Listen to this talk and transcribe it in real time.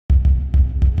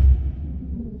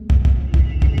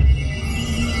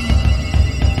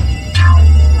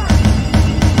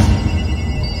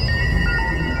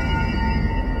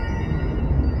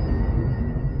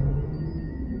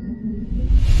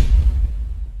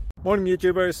Morning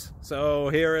YouTubers. So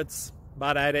here it's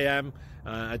about 8 a.m.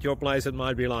 At your place it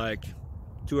might be like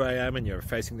 2 a.m. and you're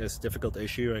facing this difficult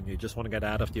issue and you just want to get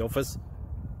out of the office.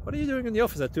 What are you doing in the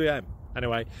office at 2 a.m.?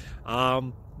 Anyway,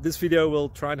 this video will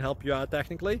try and help you out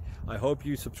technically. I hope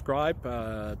you subscribe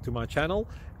to my channel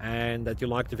and that you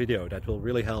like the video. That will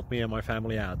really help me and my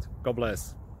family out. God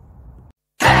bless.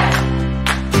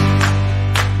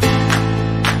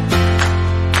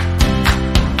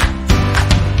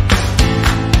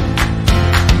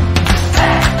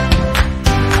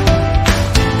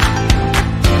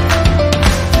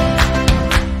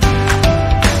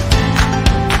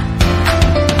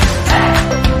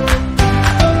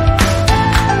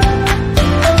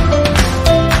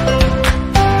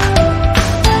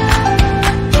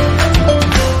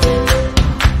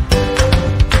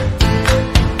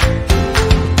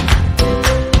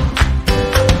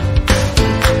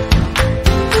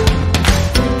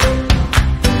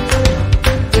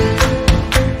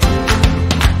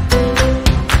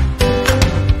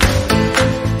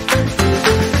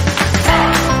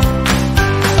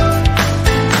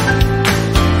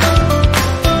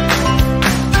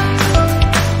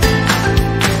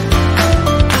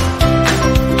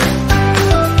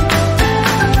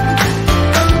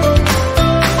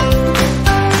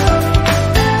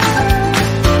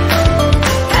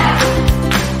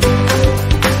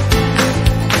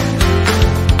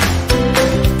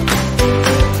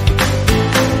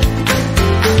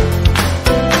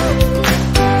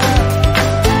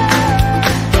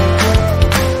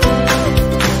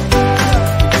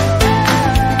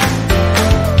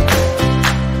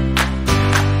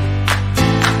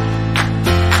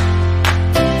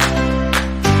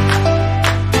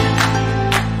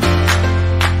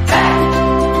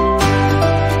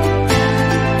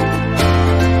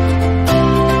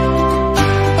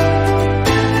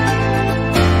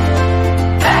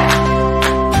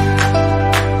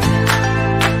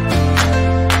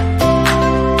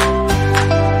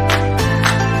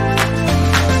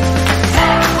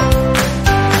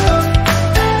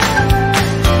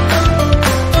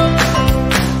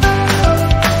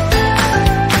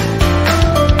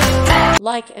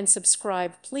 Like and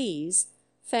subscribe, please.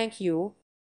 Thank you.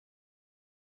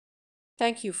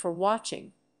 Thank you for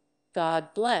watching.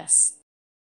 God bless.